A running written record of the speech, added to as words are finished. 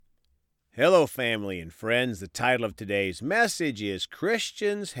Hello, family and friends. The title of today's message is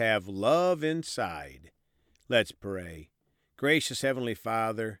Christians Have Love Inside. Let's pray. Gracious Heavenly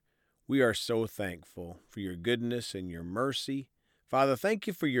Father, we are so thankful for your goodness and your mercy. Father, thank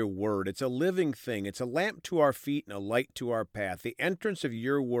you for your word. It's a living thing. It's a lamp to our feet and a light to our path. The entrance of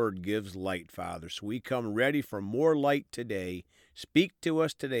your word gives light, Father, so we come ready for more light today. Speak to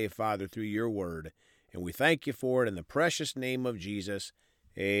us today, Father, through your word, and we thank you for it in the precious name of Jesus.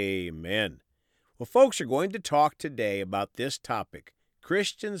 Amen. Well, folks, are going to talk today about this topic.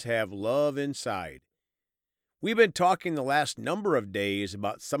 Christians have love inside. We've been talking the last number of days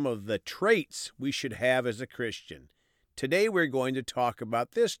about some of the traits we should have as a Christian. Today we're going to talk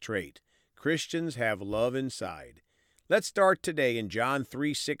about this trait. Christians have love inside. Let's start today in John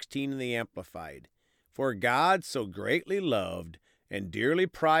 3:16 in the Amplified. For God so greatly loved and dearly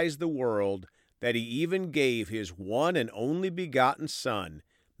prized the world that he even gave his one and only begotten Son,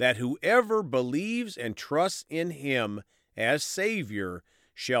 that whoever believes and trusts in him as Savior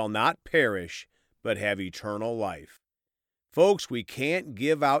shall not perish, but have eternal life. Folks, we can't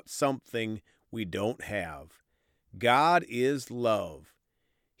give out something we don't have. God is love.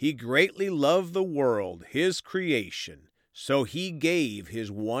 He greatly loved the world, his creation, so he gave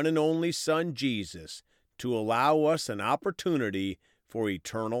his one and only Son, Jesus, to allow us an opportunity for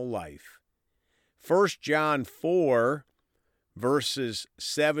eternal life. 1 John 4, verses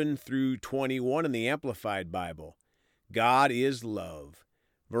 7 through 21 in the Amplified Bible. God is love.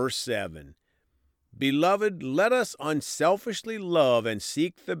 Verse 7. Beloved, let us unselfishly love and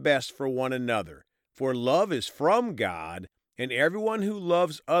seek the best for one another, for love is from God, and everyone who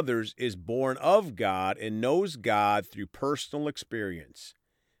loves others is born of God and knows God through personal experience.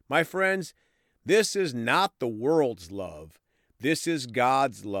 My friends, this is not the world's love. This is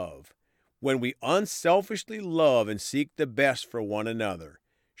God's love. When we unselfishly love and seek the best for one another,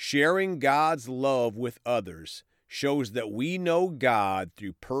 sharing God's love with others shows that we know God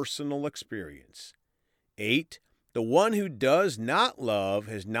through personal experience. 8. The one who does not love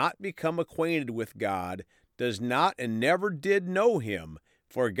has not become acquainted with God, does not and never did know him,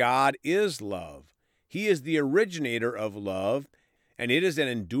 for God is love. He is the originator of love, and it is an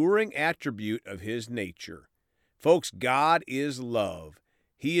enduring attribute of his nature. Folks, God is love.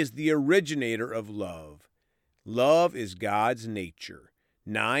 He is the originator of love. Love is God's nature.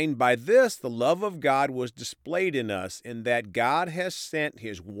 9. By this the love of God was displayed in us, in that God has sent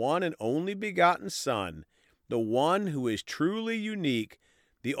his one and only begotten Son, the one who is truly unique,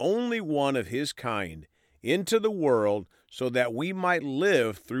 the only one of his kind, into the world so that we might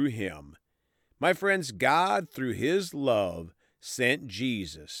live through him. My friends, God, through his love, sent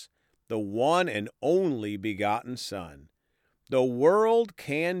Jesus, the one and only begotten Son. The world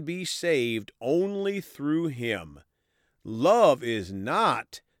can be saved only through him. Love is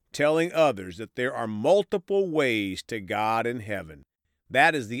not telling others that there are multiple ways to God in heaven.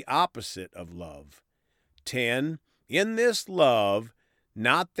 That is the opposite of love. 10. In this love,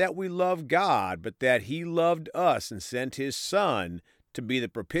 not that we love God, but that he loved us and sent his Son to be the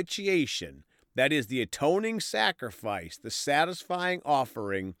propitiation, that is the atoning sacrifice, the satisfying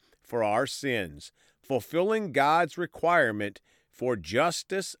offering for our sins, fulfilling God's requirement for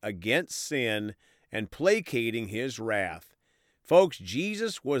justice against sin and placating his wrath. Folks,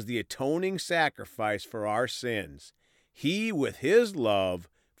 Jesus was the atoning sacrifice for our sins. He, with his love,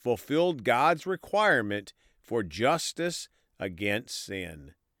 fulfilled God's requirement for justice against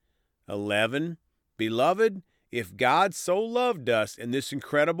sin. 11. Beloved, if God so loved us in this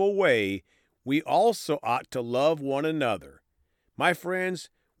incredible way, we also ought to love one another. My friends,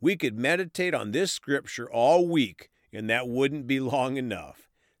 we could meditate on this scripture all week, and that wouldn't be long enough.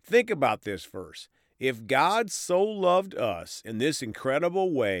 Think about this verse. If God so loved us in this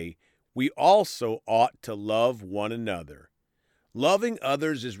incredible way, we also ought to love one another. Loving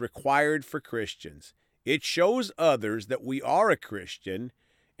others is required for Christians. It shows others that we are a Christian,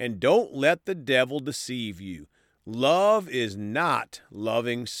 and don't let the devil deceive you. Love is not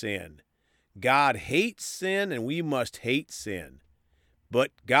loving sin. God hates sin, and we must hate sin.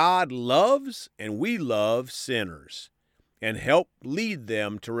 But God loves, and we love sinners, and help lead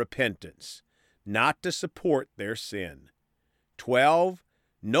them to repentance, not to support their sin. 12.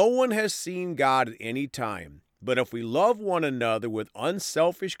 No one has seen God at any time, but if we love one another with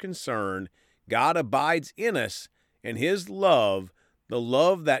unselfish concern, God abides in us, and his love, the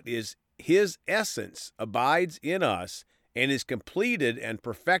love that is his essence, abides in us and is completed and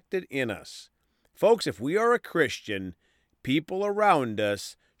perfected in us. Folks, if we are a Christian, people around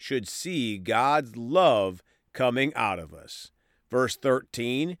us should see God's love coming out of us. Verse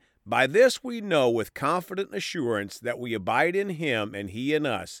 13, By this we know with confident assurance that we abide in him and he in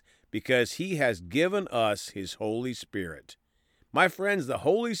us, because he has given us his Holy Spirit. My friends, the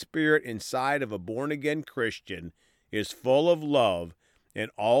Holy Spirit inside of a born-again Christian is full of love and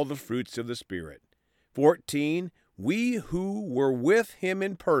all the fruits of the Spirit. 14, we who were with him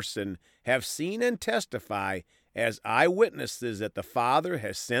in person have seen and testify as eyewitnesses that the Father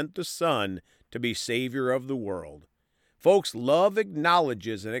has sent the Son to be Savior of the world. Folks, love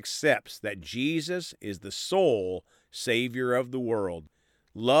acknowledges and accepts that Jesus is the sole Savior of the world.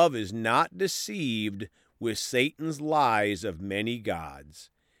 Love is not deceived with Satan's lies of many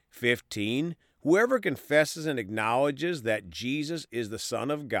gods. 15, whoever confesses and acknowledges that Jesus is the Son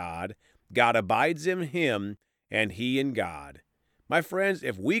of God, God abides in him, and he in God. My friends,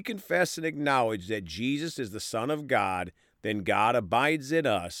 if we confess and acknowledge that Jesus is the Son of God, then God abides in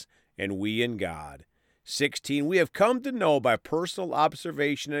us, and we in God. 16, we have come to know by personal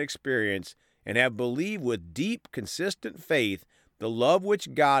observation and experience, and have believed with deep, consistent faith the love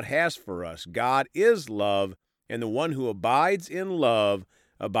which God has for us. God is love, and the one who abides in love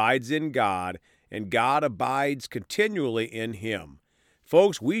abides in God, and God abides continually in him.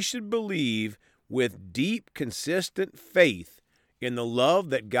 Folks, we should believe with deep, consistent faith in the love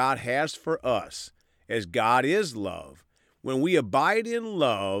that God has for us, as God is love. When we abide in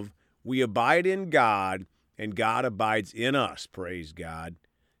love, we abide in God, and God abides in us, praise God.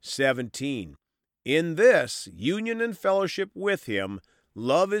 17, in this union and fellowship with him,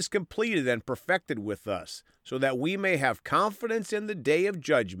 love is completed and perfected with us, so that we may have confidence in the day of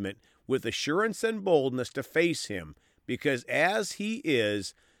judgment with assurance and boldness to face him, because as he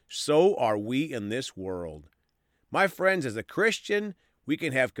is, so are we in this world. My friends, as a Christian, we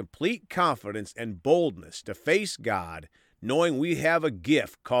can have complete confidence and boldness to face God, knowing we have a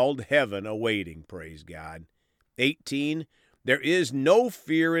gift called heaven awaiting, praise God. 18, there is no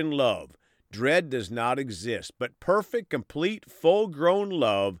fear in love. Dread does not exist, but perfect, complete, full-grown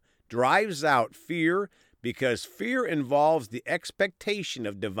love drives out fear, because fear involves the expectation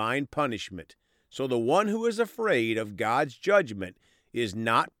of divine punishment. So the one who is afraid of God's judgment is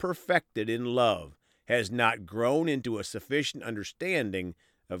not perfected in love, has not grown into a sufficient understanding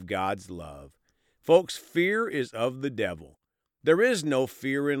of God's love. Folks, fear is of the devil. There is no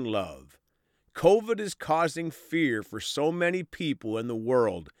fear in love. COVID is causing fear for so many people in the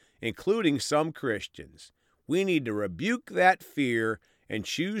world, including some Christians. We need to rebuke that fear and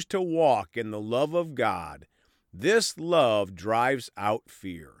choose to walk in the love of God. This love drives out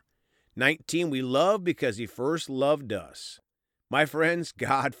fear. 19, we love because he first loved us. My friends,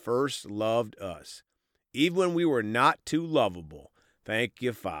 God first loved us, even when we were not too lovable. Thank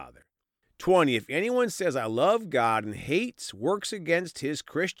you, Father. 20, if anyone says, I love God and hates, works against his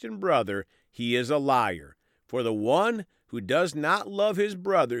Christian brother, he is a liar. For the one who does not love his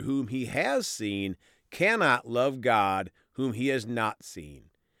brother whom he has seen cannot love God whom he has not seen.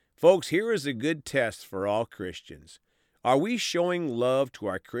 Folks, here is a good test for all Christians. Are we showing love to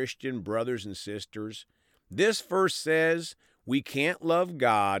our Christian brothers and sisters? This verse says we can't love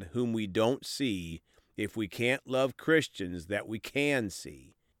God whom we don't see if we can't love Christians that we can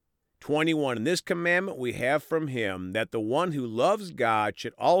see. 21, in this commandment we have from him, that the one who loves God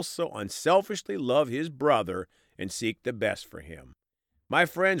should also unselfishly love his brother and seek the best for him. My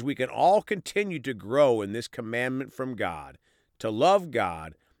friends, we can all continue to grow in this commandment from God, to love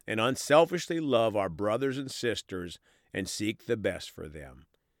God and unselfishly love our brothers and sisters and seek the best for them.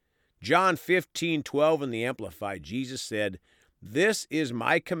 John 15:12 in the Amplified, Jesus said, this is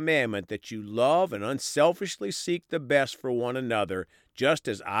my commandment, that you love and unselfishly seek the best for one another, just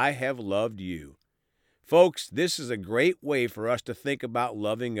as I have loved you. Folks, this is a great way for us to think about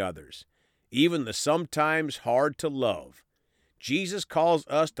loving others, even the sometimes hard to love. Jesus calls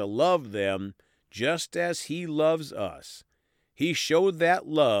us to love them just as he loves us. He showed that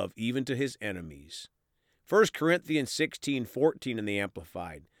love even to his enemies. 1 Corinthians 16:14 in the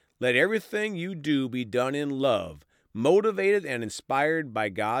Amplified, let everything you do be done in love, motivated and inspired by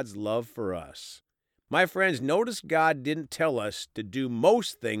God's love for us. My friends, notice God didn't tell us to do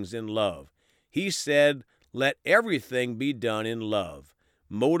most things in love. He said, let everything be done in love,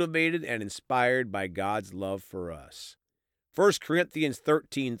 motivated and inspired by God's love for us. 1 Corinthians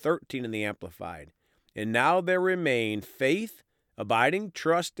 13:13 in the Amplified, and now there remain faith, abiding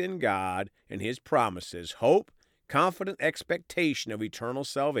trust in God and his promises, hope, confident expectation of eternal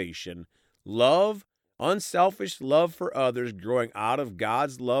salvation, love, unselfish love for others growing out of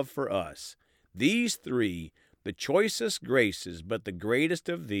God's love for us. These three, the choicest graces, but the greatest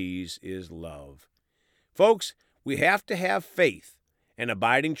of these is love. Folks, we have to have faith and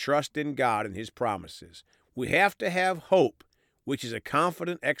abiding trust in God and his promises. We have to have hope, which is a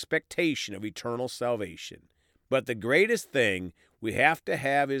confident expectation of eternal salvation. But the greatest thing we have to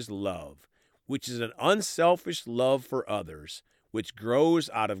have is love, which is an unselfish love for others, which grows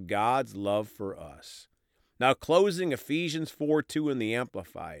out of God's love for us. Now, closing Ephesians 4:2 in the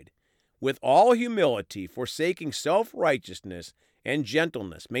Amplified. With all humility, forsaking self-righteousness and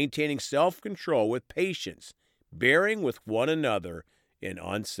gentleness, maintaining self-control with patience, bearing with one another in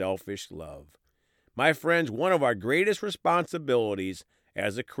unselfish love. My friends, one of our greatest responsibilities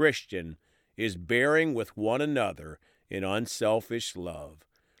as a Christian is bearing with one another in unselfish love.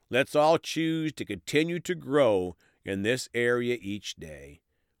 Let's all choose to continue to grow in this area each day.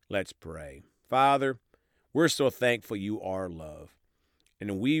 Let's pray. Father, we're so thankful you are love.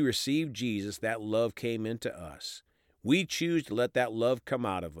 And when we received Jesus, that love came into us. We choose to let that love come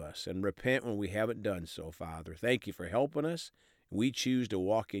out of us and repent when we haven't done so, Father. Thank you for helping us. We choose to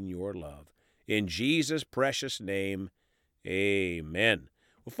walk in your love. In Jesus' precious name, amen.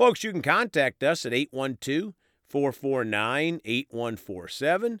 Well, folks, you can contact us at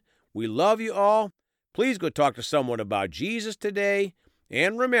 812-449-8147. We love you all. Please go talk to someone about Jesus today.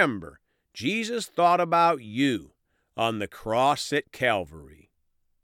 And remember, Jesus thought about you on the cross at Calvary.